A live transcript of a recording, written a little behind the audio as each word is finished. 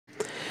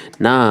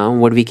Now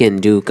what we can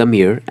do, come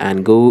here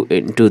and go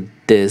into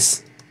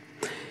this,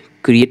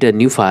 create a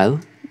new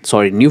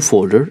new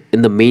folder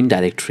in the main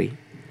directory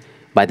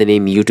by the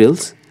name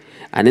utils,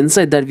 and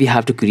inside that we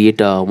have to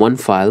create a one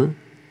file.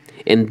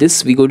 In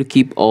this we're going to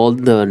keep all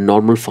the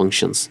normal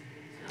functions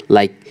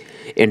like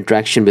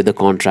interaction with the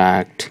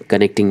contract,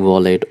 connecting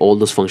wallet, all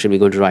those functions we're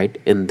going to write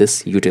in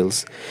this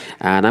utils.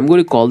 And I'm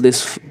going to call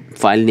this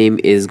file name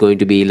is going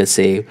to be, let's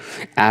say,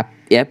 app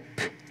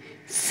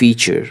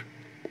feature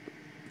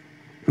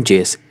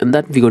JS, and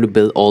that we're going to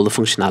build all the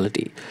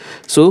functionality.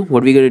 So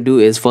what we're going to do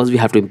is, first we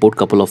have to import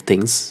couple of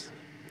things.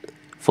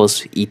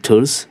 First,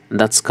 ethers, and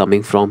that's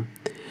coming from,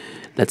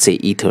 let's say,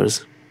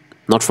 ethers,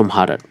 not from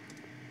hardhat.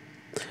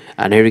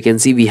 And here you can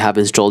see we have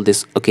installed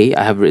this. Okay,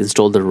 I have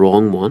installed the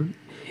wrong one.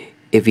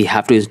 If we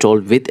have to install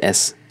with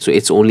s, so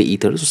it's only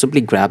ether, so simply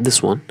grab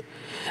this one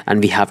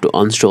and we have to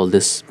uninstall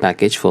this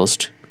package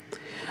first.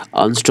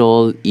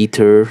 Uninstall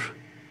ether,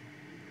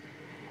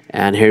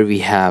 and here we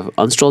have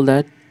uninstall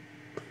that.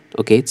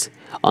 Okay, it's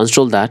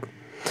uninstall that,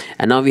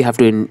 and now we have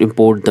to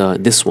import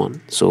this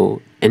one.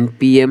 So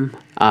npm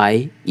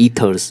I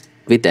ethers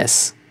with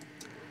s,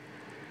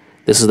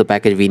 this is the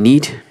package we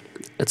need.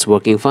 It's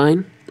working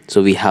fine,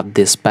 so we have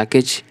this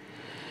package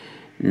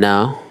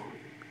now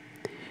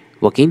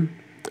working,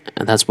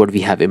 and that's what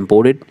we have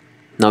imported.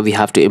 Now we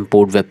have to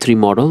import web3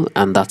 model,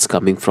 and that's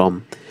coming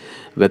from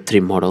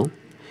web3 model.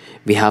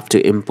 We have to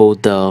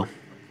import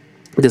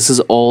this is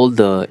all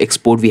the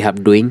export we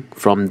have doing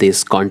from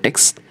this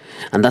context,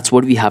 and that's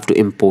what we have to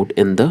import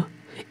in the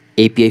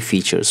API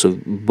feature. So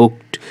boot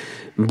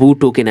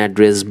token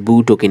address,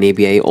 boot token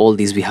API, all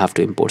these we have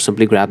to import.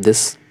 Simply grab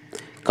this,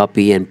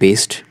 copy and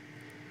paste,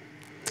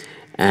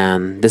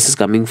 and this is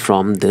coming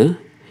from the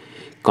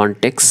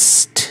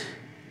context.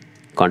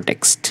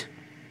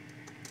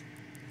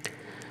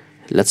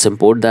 Let's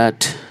import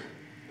that,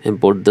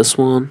 import this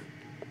one.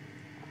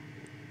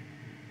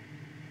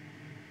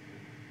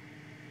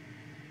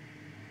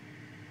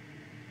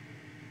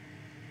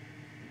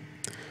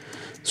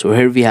 So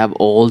here we have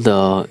all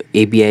the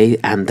API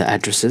and the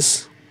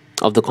addresses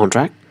of the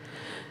contract.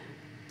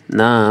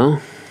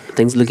 Now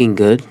things looking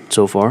good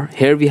so far.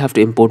 Here we have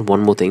to import one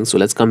more thing, so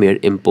let's come here,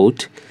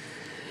 import,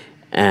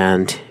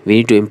 and we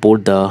need to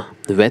import the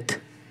with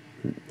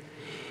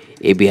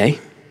API,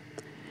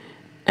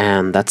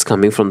 and that's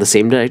coming from the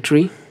same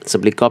directory.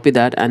 Simply copy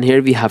that, and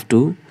here we have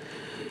to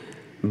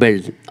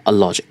build a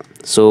logic.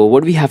 So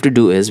what we have to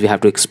do is we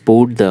have to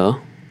export the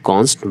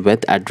const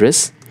with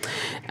address,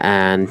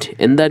 and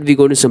in that we're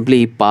going to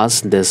simply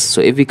pass this.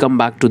 So if we come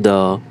back to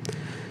the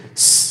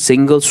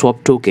single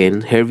swap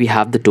token, here we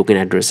have the token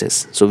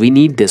addresses. So we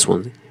need this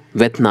one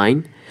with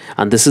 9,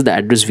 and this is the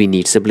address we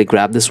need. Simply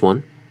grab this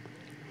one,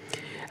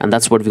 and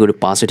that's what we're going to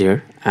pass it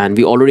here. And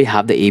we already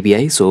have the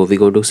API, so we're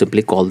going to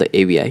simply call the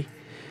API,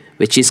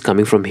 which is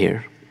coming from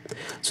here.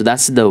 So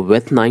that's the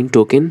with 9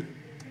 token.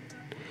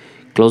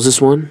 Close this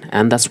one,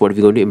 and that's what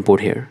we're going to import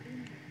here.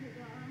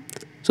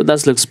 So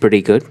that looks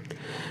pretty good.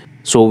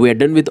 So we are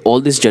done with all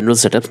these general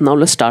setups. Now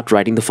let's start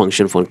writing the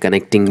function for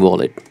connecting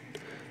wallet.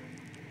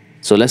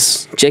 So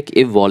let's check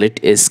if wallet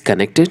is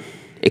connected.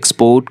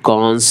 Export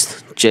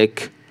const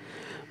check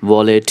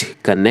wallet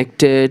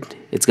connected.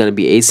 It's going to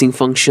be async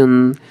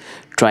function,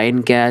 try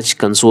and catch,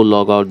 console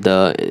log out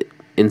the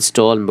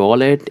install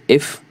wallet.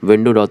 If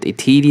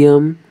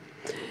window.ethereum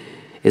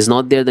is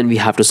not there, then we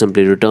have to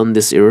simply return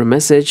this error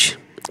message,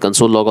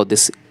 console log out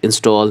this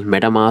install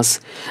metamask,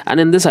 and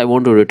in this I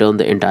want to return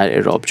the entire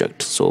error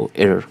object, so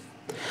error.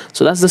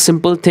 So that's the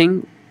simple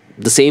thing,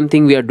 the same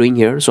thing we are doing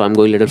here. So I'm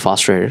going a little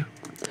faster here.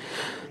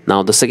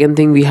 Now the second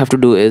thing we have to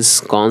do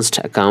is const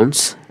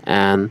accounts,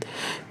 and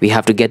we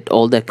have to get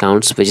all the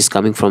accounts which is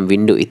coming from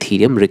window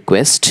ethereum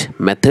request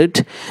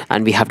method,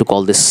 and we have to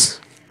call this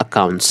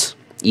accounts,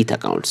 eth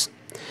accounts.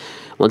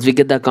 Once we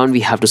get the account, we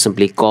have to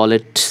simply call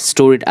it,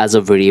 store it as a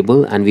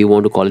variable, and we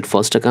want to call it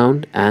first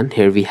account. And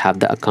here we have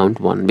the account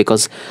 1,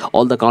 because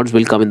all the accounts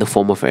will come in the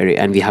form of array,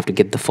 and we have to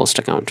get the first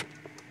account.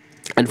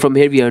 And from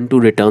here we want to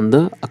return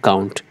the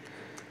account,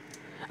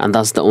 and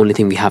that's the only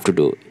thing we have to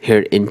do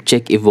here in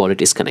check if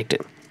wallet is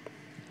connected.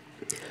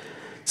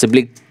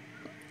 Simply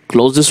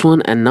close this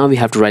one, and now we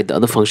have to write the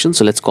other function.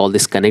 So let's call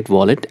this connect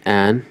wallet,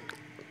 and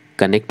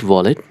connect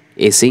wallet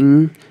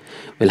async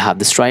will have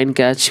this try and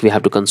catch. We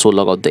have to console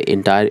log out the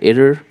entire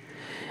error,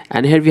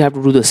 and here we have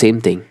to do the same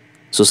thing.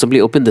 So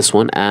simply open this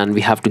one, and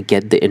we have to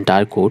get the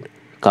entire code,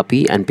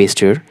 copy and paste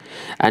here.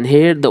 And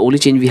here the only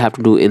change we have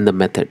to do in the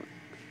method.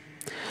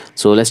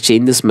 So let's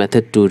change this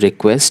method to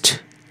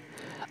request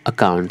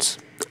accounts,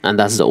 and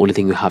that's the only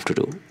thing we have to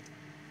do.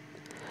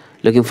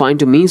 Looking fine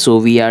to me. So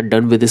we are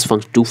done with this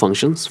two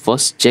functions.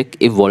 First, check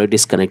if wallet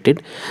is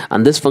connected,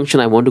 and this function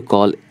I want to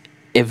call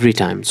every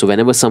time. So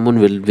whenever someone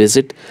will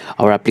visit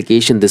our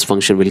application, this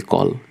function will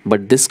call,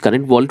 but this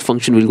connect wallet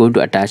function will going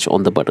to attach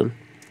on the button.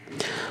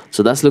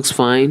 So that looks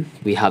fine.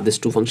 We have this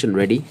two function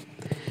ready.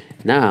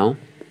 Now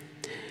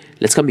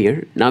let's come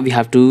here. Now we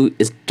have to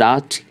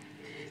start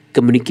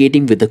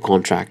communicating with the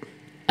contract,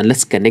 and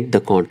let's connect the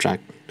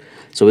contract.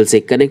 So we'll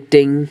say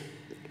connecting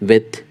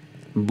with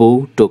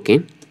Boo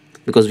token,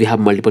 because we have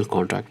multiple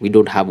contract, we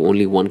don't have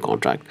only one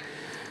contract.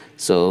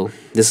 So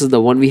this is the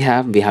one we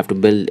have to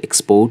build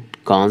export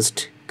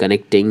const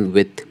connecting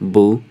with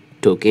Boo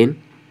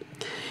token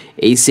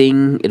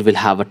async. It will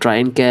have a try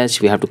and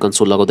catch. We have to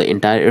console log out the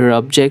entire error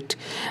object,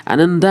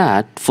 and in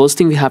that, first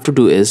thing we have to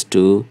do is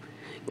to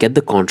get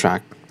the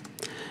contract.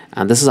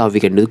 And this is how we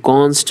can do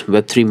const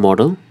web3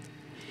 model,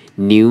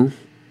 new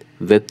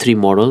web3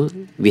 model.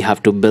 We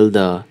have to build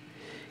the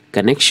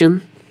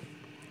connection,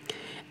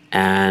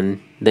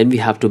 and then we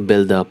have to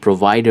build the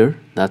provider.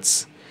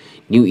 That's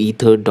new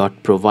ether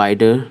dot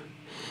provider.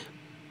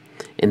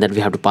 In that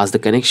we have to pass the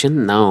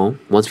connection. Now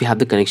once we have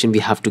the connection, we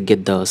have to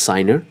get the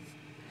signer,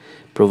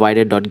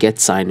 provider dot get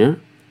signer,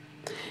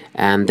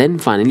 and then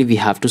finally we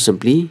have to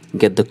simply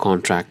get the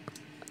contract.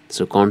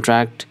 So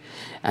contract,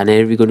 and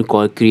here we're going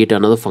to create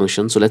another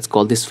function. So let's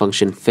call this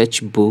function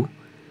fetch Boo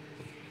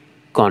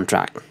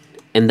contract.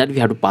 In that we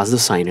have to pass the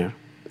signer,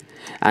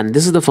 and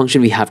this is the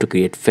function we have to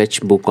create, fetch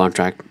Boo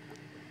contract.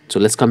 So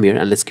let's come here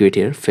and let's create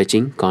here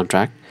fetching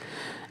contract,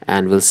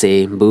 and we'll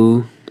say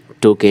Boo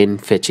token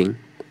fetching.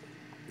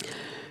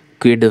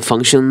 Create the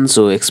function,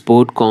 so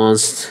export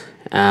const,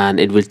 and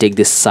it will take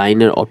this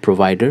signer or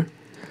provider.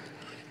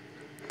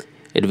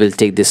 It will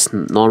take this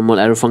normal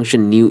arrow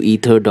function new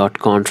ether dot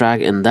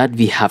contract, and that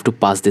we have to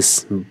pass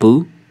this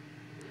Boo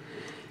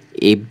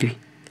AB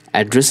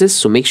addresses.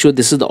 So make sure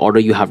this is the order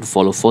you have to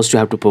follow. First you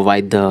have to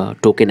provide the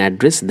token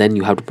address, then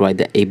you have to provide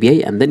the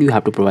ABI, and then you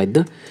have to provide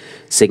the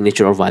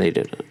signature or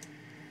validator.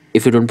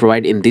 If you don't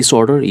provide in this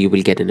order, you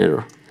will get an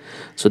error.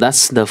 So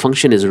that's the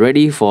function is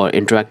ready for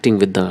interacting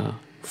with the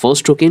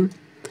first token,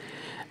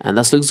 and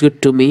that looks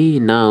good to me.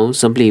 Now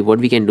simply what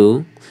we can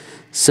do,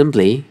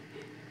 simply,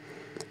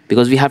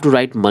 because we have to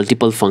write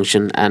multiple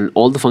function and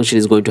all the function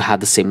is going to have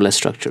the similar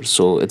structure,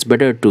 so it's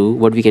better to,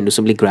 what we can do,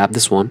 simply grab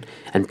this one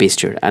and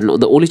paste here. And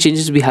the only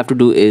changes we have to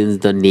do is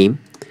the name.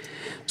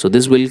 So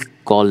this will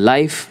call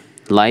live,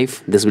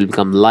 this will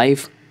become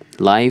live,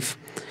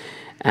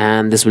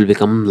 and this will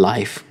become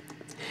live.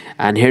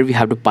 And here we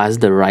have to pass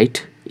the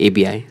right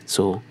ABI.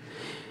 So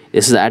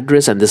this is the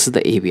address and this is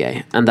the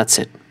ABI, and that's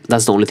it.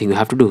 That's the only thing we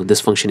have to do.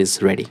 This function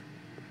is ready.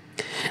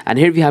 And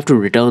here we have to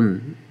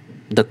return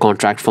the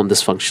contract from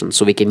this function,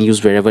 so we can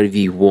use wherever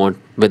we want,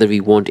 whether we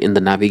want in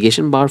the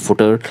navigation bar,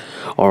 footer,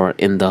 or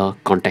in the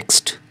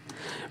context.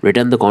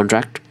 Return the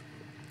contract,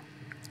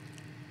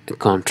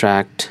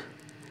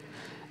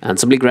 and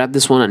simply grab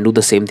this one and do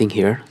the same thing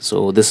here.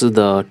 So this is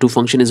the two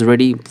function is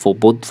ready for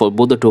both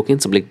the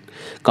tokens. Simply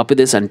copy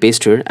this and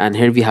paste here, and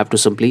here we have to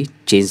simply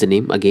change the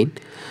name again.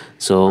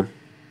 So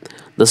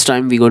this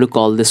time we're going to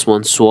call this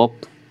one swap,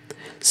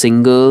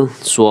 single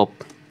swap,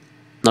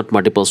 not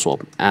multiple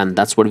swap, and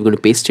that's what we're going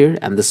to paste here.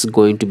 And this is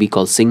going to be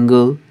called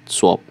single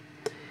swap,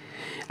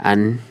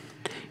 and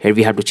here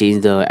we have to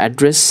change the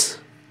address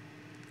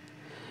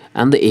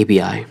and the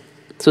ABI.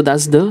 So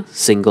that's the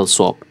single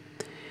swap.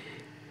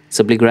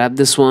 Simply grab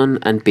this one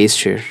and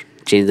paste here,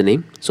 change the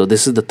name. So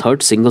this is the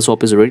third single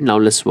swap is ready. Now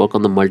let's work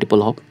on the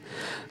multiple hop.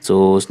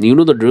 So you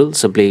know the drill,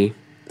 simply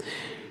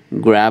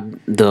grab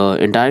the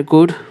entire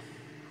code,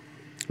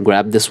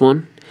 grab this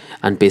one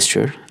and paste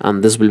here,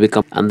 and this will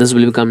become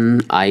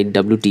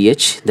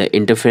IWTH, the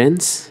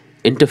interface,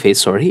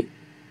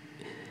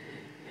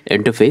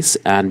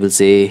 and we'll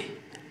say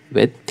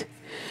width,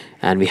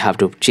 and we have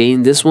to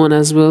change this one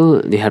as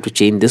well. We have to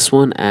change this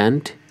one,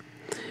 and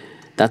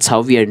that's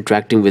how we are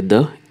interacting with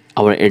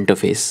our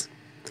interface.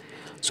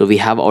 So we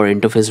have our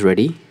interface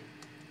ready,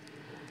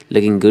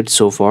 looking good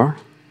so far.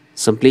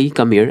 Simply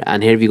come here,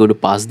 and here we're going to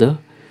pass the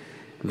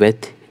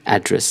width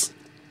address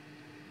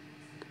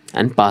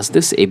and pass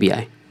this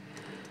ABI.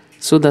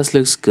 So that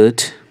looks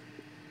good.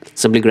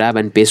 Simply grab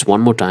and paste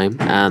one more time,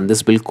 and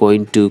this will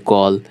going to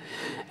call,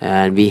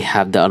 and we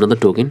have the another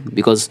token,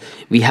 because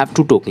we have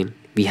two token,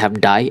 we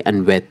have die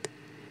and width.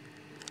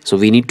 So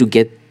we need to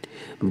get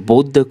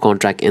both the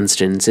contract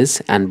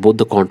instances and both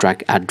the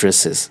contract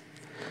addresses.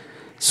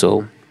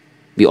 So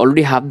we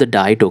already have the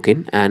die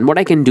token, and what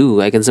I can do,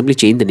 I can simply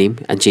change the name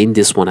and change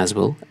this one as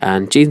well,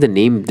 and change the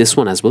name this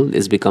one as well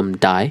is become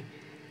die.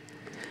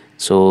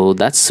 So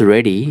that's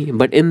ready,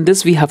 but in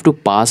this we have to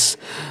pass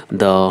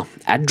the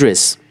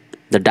address,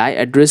 the die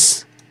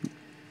address,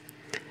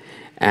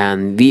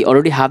 and we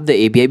already have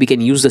the ABI. We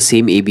can use the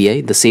same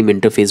ABI, the same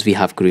interface we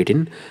have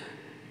created,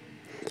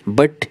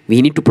 but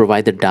we need to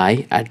provide the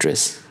die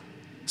address.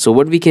 So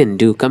what we can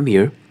do, come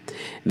here,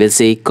 we'll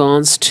say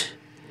const,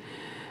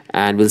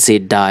 and we'll say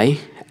die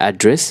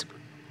address.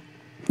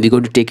 We're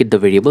going to take it the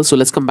variable. So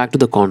let's come back to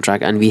the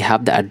contract, and we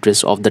have the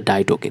address of the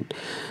die token.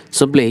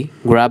 Simply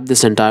grab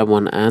this entire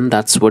one, and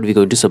that's what we're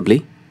going to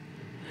simply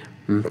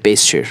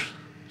paste here.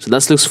 So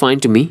that looks fine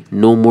to me,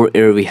 no more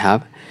error we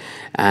have.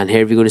 And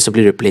here we're going to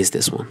simply replace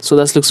this one. So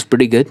that looks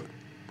pretty good.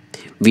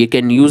 We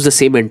can use the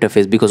same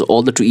interface because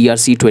all the two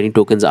ERC20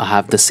 tokens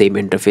have the same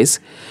interface.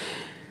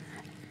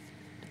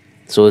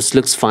 So it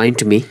looks fine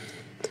to me.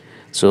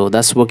 So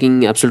that's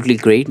working absolutely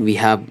great. We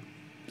have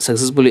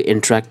successfully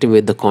interacting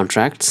with the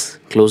contracts.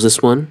 Close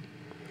this one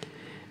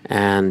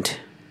and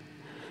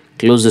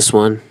close this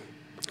one.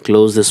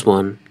 close this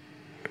one,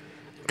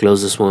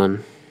 close this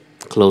one,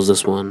 close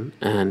this one,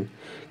 and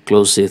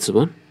close this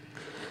one.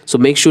 So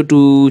make sure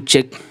to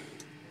check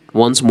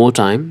once more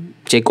time,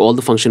 check all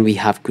the function we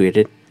have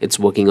created, it's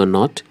working or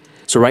not.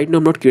 So right now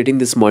I'm not creating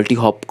this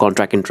multi-hop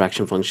contract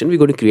interaction function, we're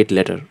going to create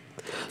later.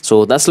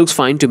 So that looks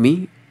fine to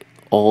me.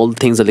 All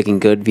things are looking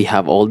good. We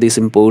have all these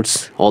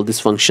imports, all these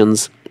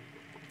functions,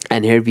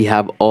 and here we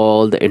have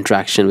all the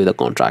interaction with the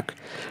contract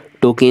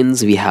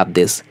tokens. We have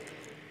this,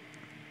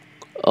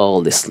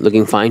 all this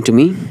looking fine to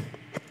me.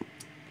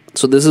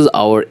 So this is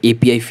our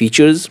API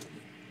features.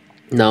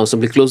 Now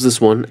simply close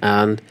this one,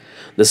 and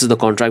this is the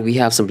contract we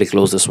have. Simply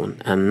close this one,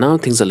 and now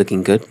things are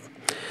looking good.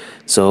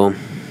 So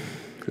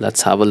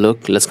let's have a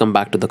look. Let's come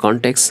back to the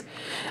context,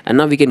 and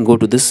now we can go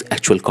to this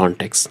actual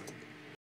context.